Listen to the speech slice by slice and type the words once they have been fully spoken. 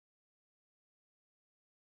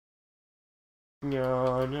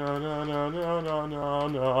No, no, no, no, no, no, no,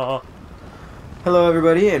 no. Hello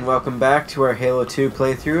everybody and welcome back to our Halo 2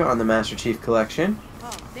 playthrough on the Master Chief Collection.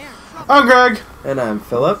 I'm Greg! And I'm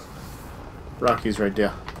Phillip. Rocky's right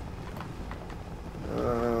there.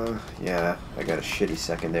 Yeah, I got a shitty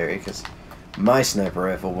secondary because my sniper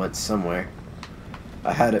rifle went somewhere.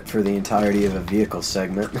 I had it for the entirety of a vehicle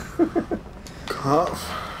segment.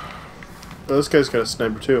 This guy's got a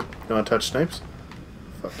sniper too. You wanna touch snipes?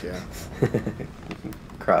 Fuck yeah.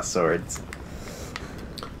 Cross swords.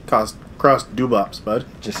 Cross doobops, bud.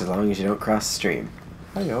 Just as long as you don't cross the stream.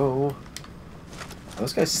 Hi-yo. Are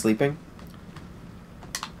those guys sleeping?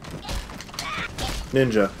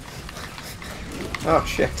 Ninja. Oh,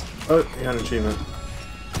 shit. Oh, you got an achievement.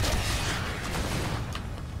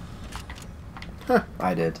 Huh.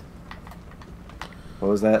 I did. What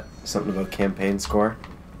was that? Something about campaign score?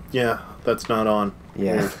 Yeah, that's not on.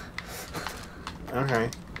 Yeah. Weird. Okay.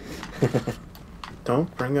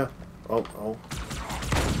 Don't bring up... Oh.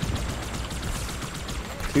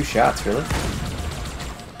 2 shots, really?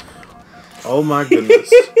 Oh my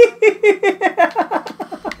goodness.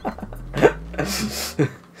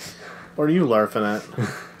 What are you laughing at?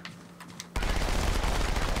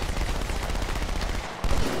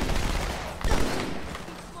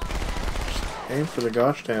 Aim for the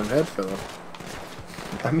gosh damn head, Phillip.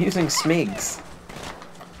 I'm using Smigs.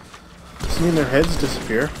 Does it mean their heads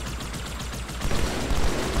disappear?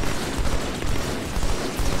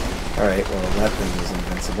 Alright, well that thing is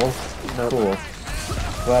invincible. Nope. Cool.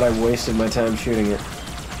 Glad I wasted my time shooting it.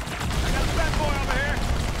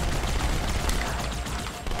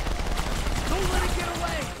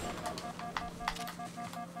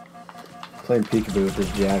 Playing peekaboo with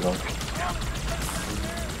this Jaggle.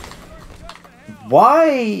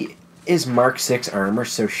 Why is Mark 6 armor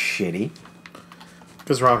so shitty?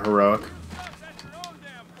 Because we're on heroic.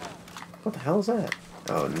 What the hell is that?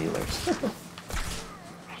 Oh, kneelers.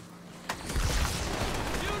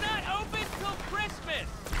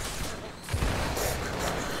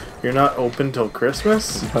 You're not open till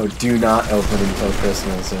Christmas? No, do not open until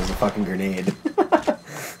Christmas. There's a fucking grenade.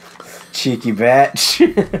 Cheeky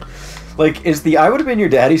bitch. Like, is the I would have been your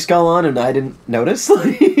daddy skull on and I didn't notice?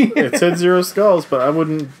 It said 0 skulls, but I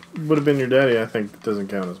would have been your daddy. I think it doesn't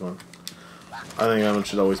count as one. I think that one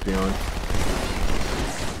should always be on.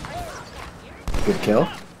 Good kill.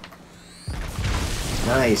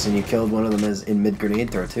 Nice, and you killed one of them as in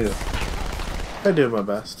mid-grenade throw, too. I did my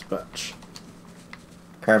best, but...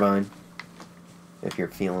 Carbine. If you're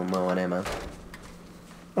feeling low on ammo.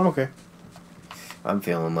 I'm okay. I'm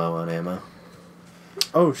feeling low on ammo.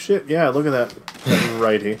 Oh shit, yeah, look at that.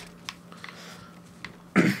 Righty.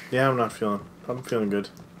 Yeah, I'm feeling good.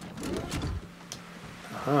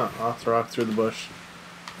 Off the rock through the bush.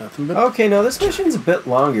 Nothing but... Okay, now this mission's a bit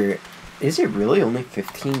longer. Is it really only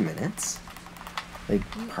 15 minutes? Like,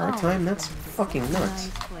 part time? That's fucking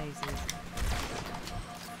nuts.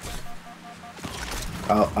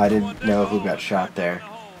 Oh, I didn't know who got shot there.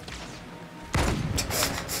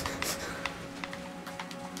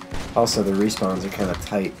 Also, the respawns are kind of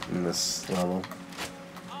tight in this level.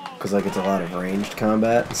 Because, like, it's a lot of ranged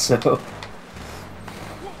combat, so...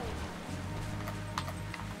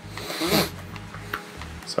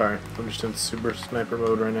 Sorry, I'm just in super sniper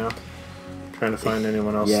mode right now. Trying to find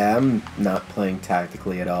anyone else. Yeah, I'm not playing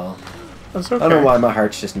tactically at all. That's okay. I don't know why my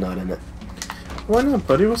heart's just not in it. Why not,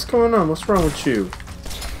 buddy? What's going on? What's wrong with you?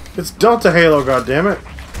 It's Delta Halo, goddammit!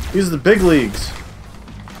 These are the big leagues!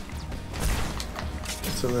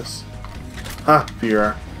 What's in this? Ha!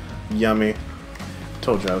 VR. Yummy.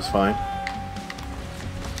 Told you I was fine.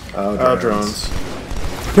 Oh, drones.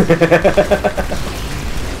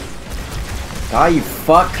 Ah, you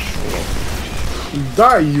fuck!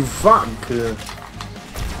 Die, you fuck!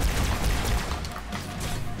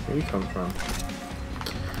 Where you come from?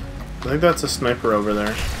 I think that's a sniper over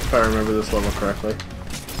there, if I remember this level correctly.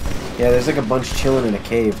 Yeah, there's like a bunch chilling in a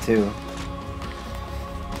cave, too.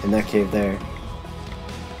 In that cave there.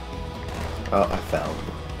 Oh, I fell.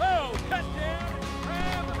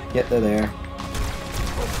 Yep, they're there.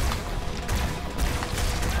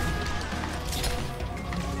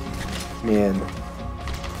 Man.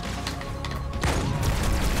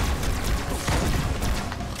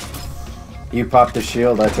 You popped the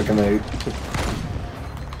shield, I took him out.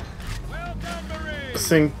 This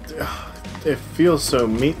thing, it feels so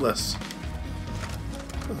meatless.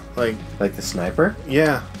 Like the sniper?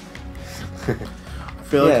 Yeah. I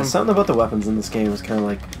feel yeah, like something about the weapons in this game was kind of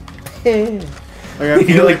like... Like I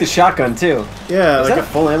feel like the shotgun, too. Yeah. Is like that a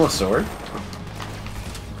full ammo sword?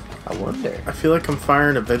 I wonder. I feel like I'm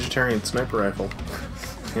firing a vegetarian sniper rifle.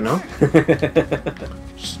 You know?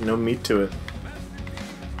 Just no meat to it.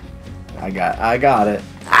 I got it.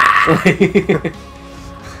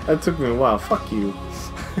 That took me a while. Fuck you.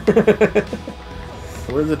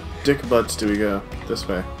 Where the dick butts do we go? This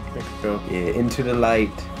way. I think we go. Yeah, into the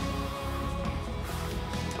light.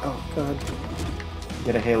 Oh god.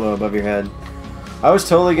 Get a halo above your head. I was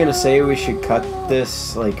totally gonna say we should cut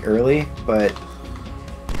this like early, but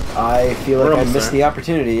I feel like I missed the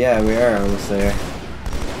opportunity. Yeah, we are almost there.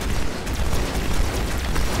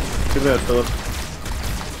 Too bad, Phillip.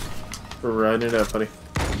 We're riding it out, buddy.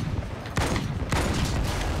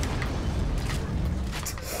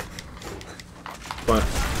 What?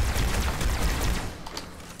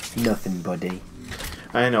 Nothing, buddy.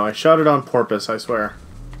 I know, I shot it on purpose, I swear.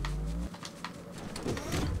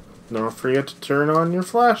 Don't forget to turn on your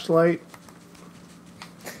flashlight.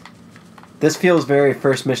 This feels very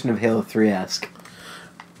first mission of Halo 3-esque.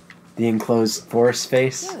 The enclosed forest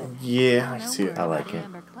space. Yeah, I see it. I like it.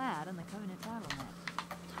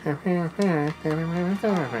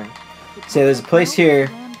 So there's a place here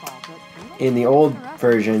in the old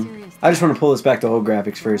version. I just want to pull this back to old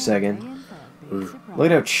graphics for a second. Look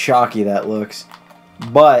at how chalky that looks.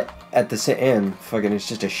 But at the end, fucking, it's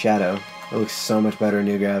just a shadow. It looks so much better in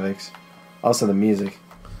new graphics. Also the music.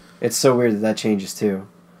 It's so weird that that changes too.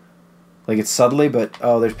 Like it's subtly, but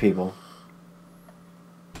oh, there's people.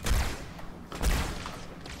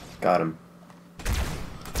 Got him.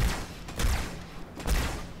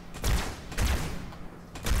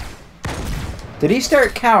 Did he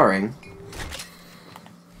start cowering?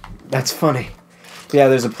 That's funny. Yeah,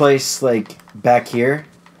 there's a place like back here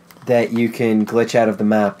that you can glitch out of the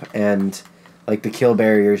map, and like the kill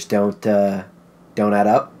barriers don't add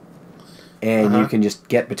up, and you can just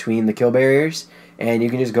get between the kill barriers, and you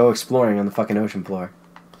can just go exploring on the fucking ocean floor.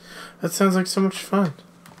 That sounds like so much fun.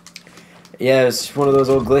 Yeah, it's one of those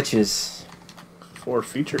old glitches. 4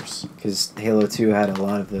 features. Because Halo 2 had a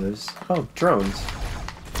lot of those. Oh, drones.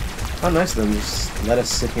 How nice of them. Just let us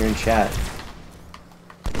sit here and chat.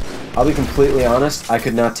 I'll be completely honest, I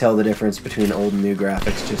could not tell the difference between old and new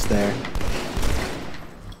graphics just there.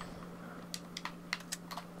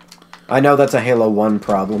 I know that's a Halo 1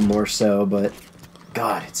 problem more so, but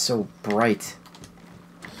God, it's so bright.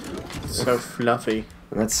 So fluffy.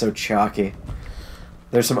 And that's so chalky.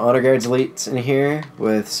 There's some honor guards elites in here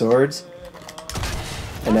with swords.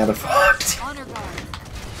 And now they're fucked.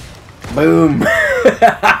 Boom!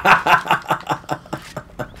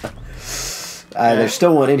 There's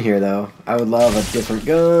still one in here though. I would love a different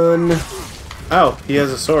gun. Oh, he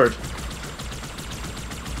has a sword.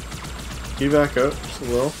 Can you back up just a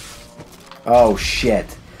little? Oh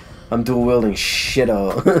shit. I'm dual wielding shit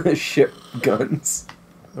guns.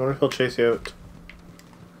 I wonder if he'll chase you out.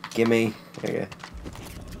 Gimme. There you go.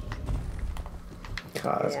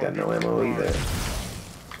 God, it's got no ammo either.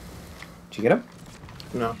 Did you get him?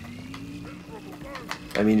 No.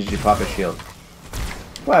 I mean, did you pop his shield?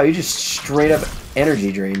 Wow, you just straight up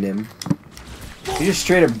energy drained him. You just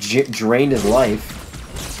straight up drained his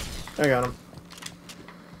life. I got him.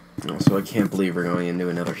 So I can't believe we're going into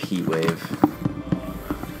another heat wave.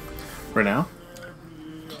 Right now?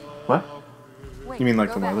 What? You mean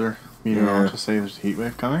like the weather? Meteorologists say there's a heat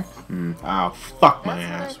wave coming? Oh, fuck my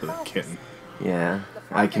ass with a kitten. Yeah,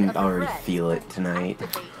 I can already feel it tonight.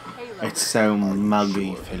 It's so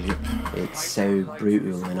muggy, Phillip. It's so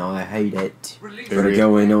brutal and I hate it. We're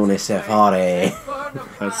going on a safari.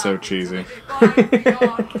 That's so cheesy.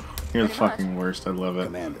 You're the fucking worst. I love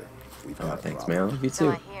it. Oh, thanks, man. You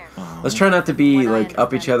too. Let's try not to be like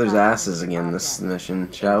up each other's asses again this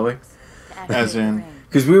mission, shall we? As in?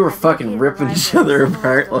 Because we were fucking ripping each other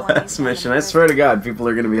apart last mission. I swear to God, people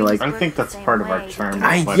are gonna be like... I think that's part of our charm.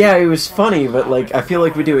 Yeah, it was funny, but like, I feel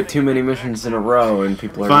like we do it too many missions in a row, and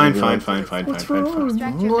people are fine. We're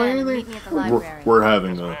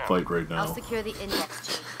having a fight right now.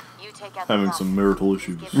 Having some marital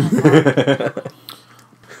issues.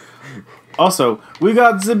 Also, we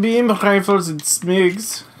got the beam rifles and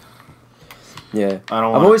smigs. Yeah. I've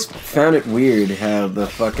always found it weird how the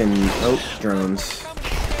fucking drones.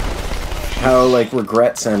 How like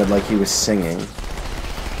Regret sounded like he was singing.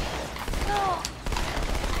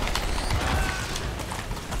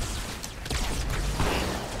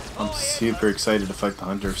 I'm super excited to fight the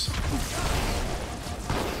hunters.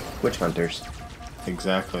 Which hunters?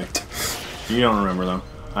 Exactly. You don't remember them.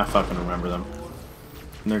 I fucking remember them.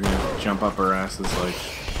 And they're gonna jump up our asses like...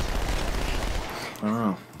 I don't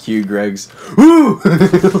know. Cue Greg's. Woo!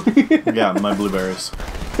 Yeah, my blueberries.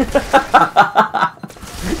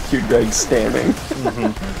 Cue Greg standing.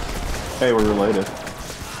 Hey, we're related.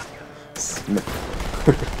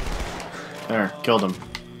 There, killed him.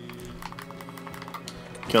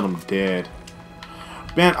 Killed him dead.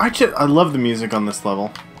 Man, I love the music on this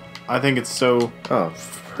level. I think it's so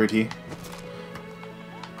pretty.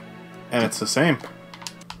 And it's the same.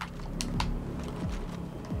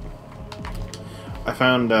 I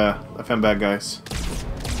found bad guys.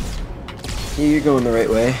 Yeah, you're going the right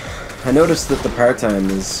way. I noticed that the power time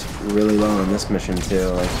is really low on this mission too,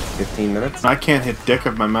 like 15 minutes. I can't hit dick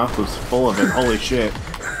if my mouth was full of it. Holy shit.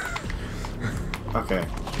 Okay.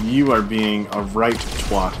 You are being a right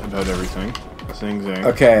twat about everything. Zing zing.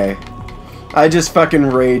 Okay. I just fucking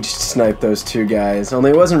rage sniped those two guys. Only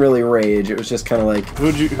it wasn't really rage, it was just kinda like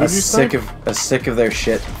who'd you sick of their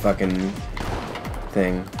shit fucking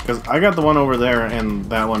thing. Because I got the one over there and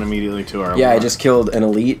that one immediately to our Yeah, left. I just killed an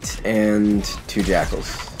elite and 2 jackals.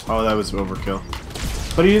 Oh, that was overkill.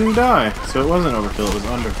 But he didn't die, so it wasn't overkill, it was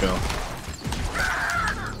underkill.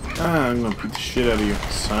 Ah, I'm gonna beat the shit out of you,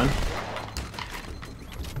 son.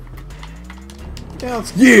 Yeah,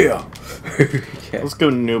 let's go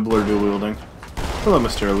noobler dual wielding. Hello,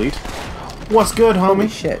 Mr. Elite. What's good, homie? Holy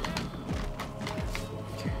shit.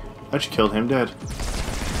 I just killed him dead.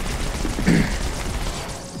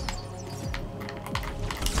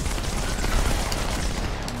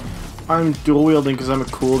 I'm dual wielding because I'm a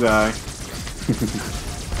cool guy.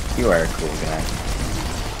 You are a cool guy.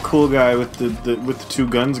 Cool guy with the 2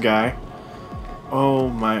 guns guy. Oh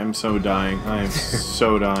my, I'm so dying. I am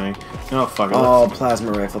so dying. No, fuck it. Oh,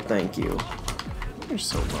 plasma rifle, thank you. You're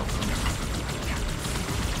so welcome.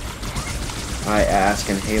 I ask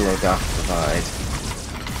and Halo doth provide.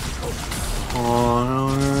 Oh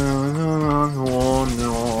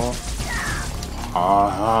no.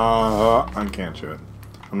 I can't do it.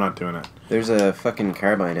 I'm not doing it. There's a fucking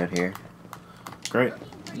carbine out here. Great.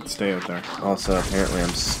 Stay out there. Also, apparently I'm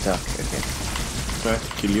stuck. Okay. Do I have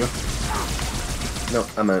to kill you? Nope,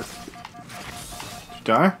 I'm out. Did you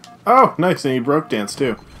die? Oh, nice. And he broke dance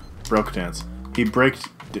too. Broke dance. He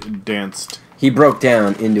danced. He broke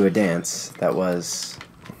down into a dance that was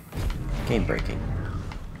game breaking.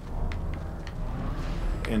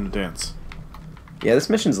 In a dance. Yeah, this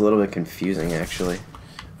mission's a little bit confusing actually.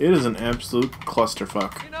 It is an absolute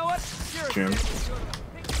clusterfuck. You know what? Jim.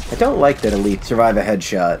 I don't like that elite survive a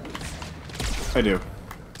headshot. I do.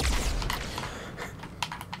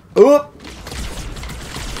 Oop!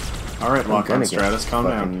 Alright, lock on Stratus, calm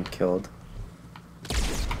down. Killed.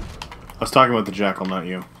 I was talking about the jackal, not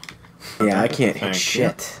you. Yeah, I can't hit Thank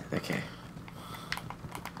shit. Okay.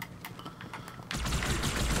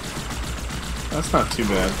 That's not too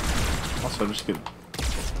bad. Also, just get...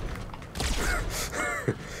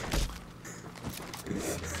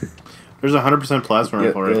 There's 100% plasma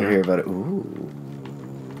rifle right You'll here. hear about it. Ooh.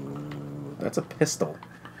 That's a pistol.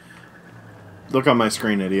 Look on my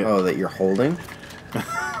screen, idiot. Oh, that you're holding?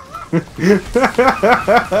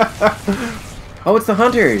 Oh, it's the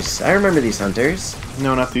hunters! I remember these hunters.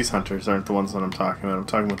 No, not these hunters aren't the ones that I'm talking about. I'm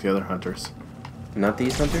talking about the other hunters. Not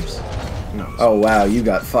these hunters? No. Oh, wow, you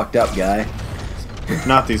got fucked up, guy.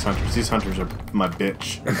 Not these hunters. These hunters are my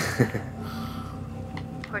bitch.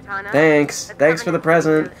 Thanks. Thanks for the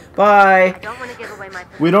present. Bye!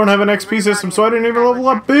 We don't have an XP system, so I didn't even level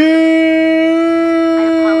up. Bitch!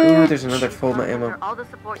 Ooh, there's another full ammo.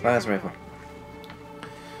 Plasma rifle.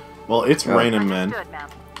 Well, it's raining, men.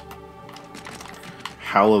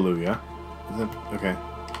 Hallelujah. Is it, okay.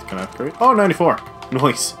 Can I upgrade? Oh, 94.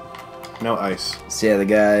 Nice. No ice. So yeah, the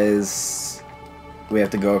guys... We have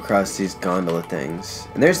to go across these gondola things.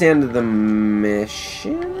 And there's the end of the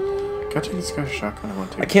mission? Can I take this guy's shotgun? I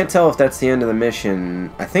want to take I can't tell if that's the end of the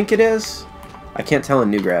mission. I think it is. I can't tell in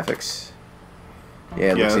new graphics.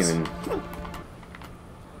 Yeah, it looks even...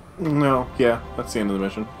 No, yeah, that's the end of the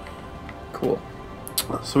mission. Cool.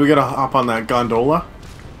 So we gotta hop on that gondola.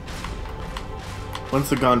 When's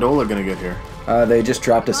the gondola gonna get here? They just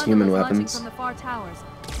dropped us human weapons.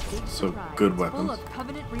 So, good weapons.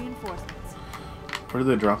 Where do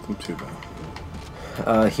they drop them to,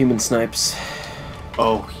 then? Human snipes.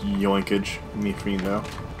 Oh, yoinkage. Me fiendo.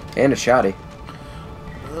 And a shotty.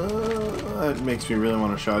 That makes me really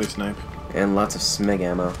want a shoddy snipe. And lots of smig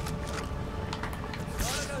ammo.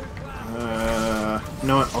 You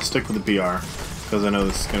know what? I'll stick with the BR. Because I know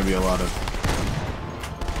this is going to be a lot of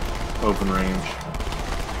open range.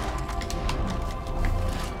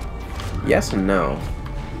 Yes and no.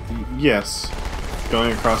 Yes.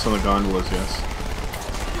 Going across on the gondolas, yes.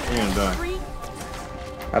 You're going to die.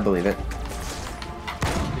 I believe it.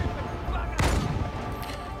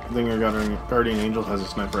 I think our Guardian Angel has a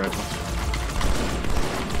sniper rifle.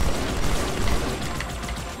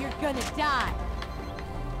 You're gonna die.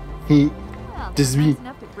 Just me.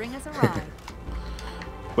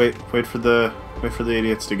 Wait for the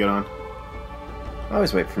idiots to get on. I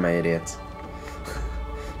always wait for my idiots.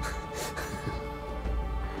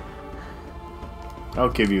 I'll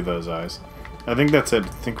give you those eyes. I think that's it. I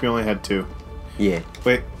think we only had 2. Yeah.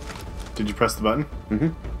 Wait. Did you press the button? Mm-hmm.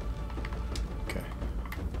 Okay.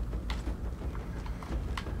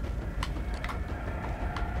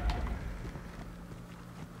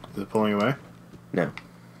 Is it pulling away? No.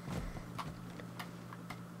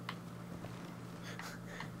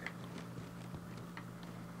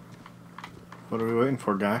 What are we waiting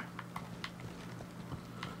for, guy?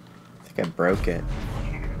 I think I broke it.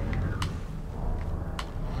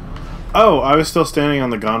 Oh, I was still standing on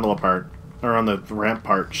the gondola part. Or on the ramp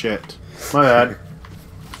part. Shit. My bad.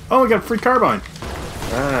 Oh, we got a free carbine.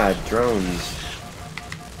 Ah, drones.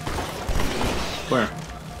 Where?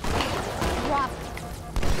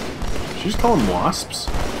 Did you just call them wasps?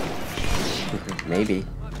 Maybe.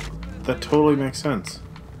 That totally makes sense.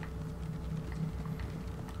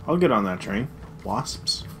 I'll get on that train.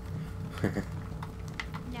 Wasps.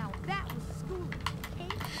 Now that was schooling. In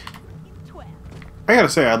 12. I gotta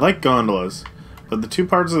say, I like gondolas, but the 2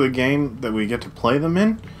 parts of the game that we get to play them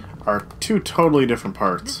in are 2 totally different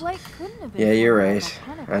parts. This lake couldn't have been Yeah, you're formed by right.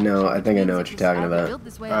 volcanic I know. I eruption, think I which know means what it you're was talking either about. built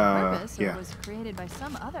this way on purpose or yeah. was created by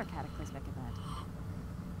some other cataclysmic event.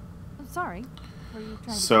 I'm sorry. Were you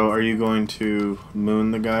trying to So, say are you something? going to moon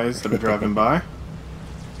the guys that are driving by?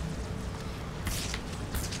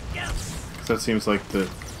 'Cause that seems like the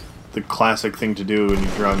classic thing to do when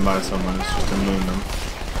you're driving by someone is just to moon them.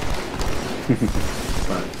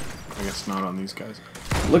 But I guess not on these guys.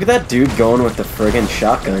 Look at that dude going with the friggin'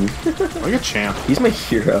 shotgun. Look at Champ. He's my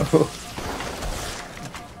hero.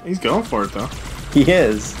 He's going for it though. He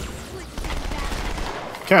is.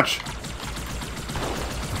 Catch.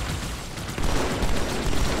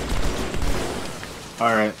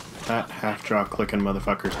 Alright, that half-draw clicking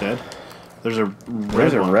motherfucker's dead. There's a red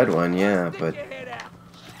There's a one. red one, yeah, but...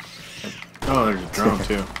 Oh, there's a drone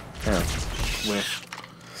too. Oh,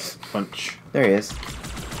 With punch. there he is.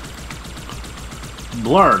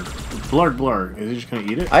 Blarg. Blarg, blarg. Is he just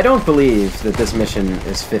gonna eat it? I don't believe that this mission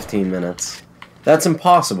is 15 minutes. That's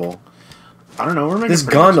impossible. I don't know, we're making This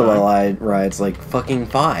pretty good gondola time. ride's like fucking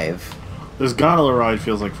 5. This gondola ride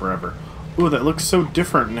feels like forever. Ooh, that looks so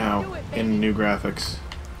different now in new graphics.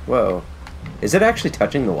 Whoa. Is it actually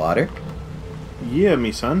touching the water? Yeah,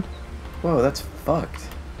 me son. Whoa, that's fucked.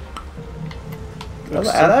 It looks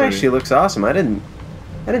so That pretty. actually looks awesome. I didn't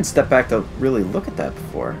step back to really look at that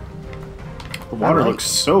before. The water I like- looks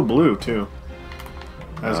so blue too,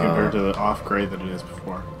 as compared to the off-gray that it is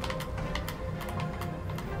before.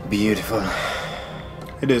 Beautiful.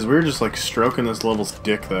 It is. We're just like stroking this level's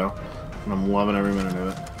dick though, and I'm loving every minute of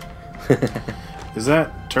it. Is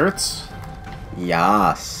that turrets?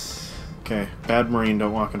 Yas. Okay, bad marine,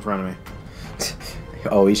 don't walk in front of me.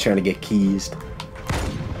 Oh, he's trying to get keysed.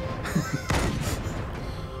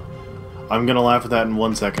 I'm gonna laugh at that in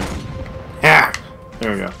 1 second. Ha!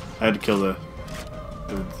 There we go. I had to kill the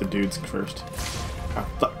dudes first. Ah,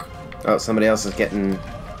 fuck. Oh, somebody else is getting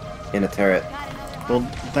in a turret. Well,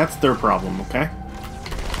 that's their problem, okay?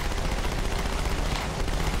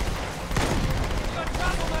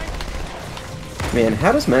 Man,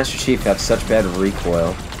 how does Master Chief have such bad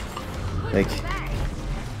recoil? Like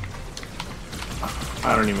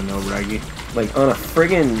I don't even know, Raggy. on a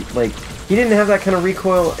friggin' like he didn't have that kind of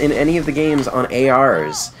recoil in any of the games on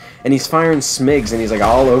ARs, and he's firing SMIGs and he's like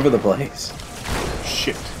all over the place.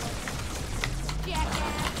 Shit.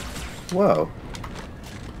 Whoa.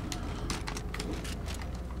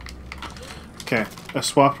 Okay, I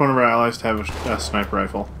swapped one of our allies to have a sniper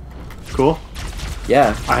rifle. Cool.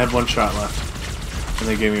 Yeah. I had 1 shot left. And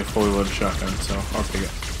they gave me a fully loaded shotgun, so I'll take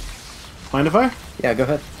it. Mind if I? Yeah, go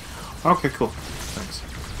ahead. Okay, cool. Thanks.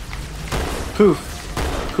 Poof.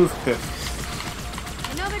 Poof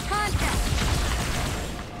piff. Another contact.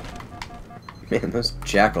 Man, those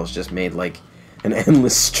jackals just made like an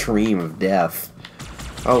endless stream of death.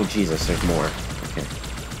 Oh Jesus, there's more. Okay.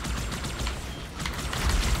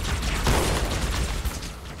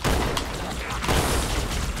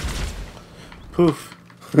 Poof.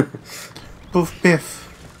 Poof piff.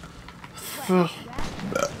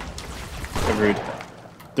 Agreed.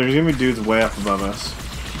 There's gonna be dudes way up above us.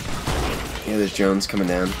 Yeah, there's drones coming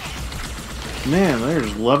down. Man, they're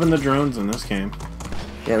just loving the drones in this game.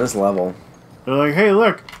 Yeah, this level. They're like, hey,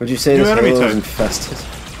 look. Would you say New this enemy Halo is type. infested?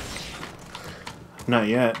 Not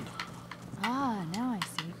yet. Ah, now I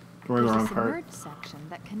see. We're in the There's wrong a part. submerged section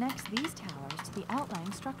that connects these towers to the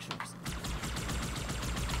outlying structures.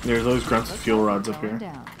 There's those grunts with Looks fuel like rods we're up going here.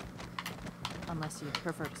 down. Unless you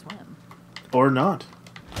prefer to swim. Or not.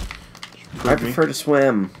 I prefer to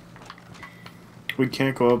swim. We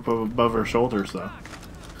can't go up above our shoulders, though.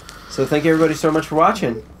 So thank you everybody so much for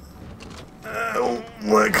watching.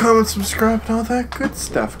 Like, comment, subscribe, and all that good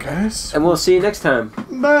stuff, guys. And we'll see you next time.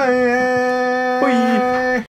 Bye. Bye.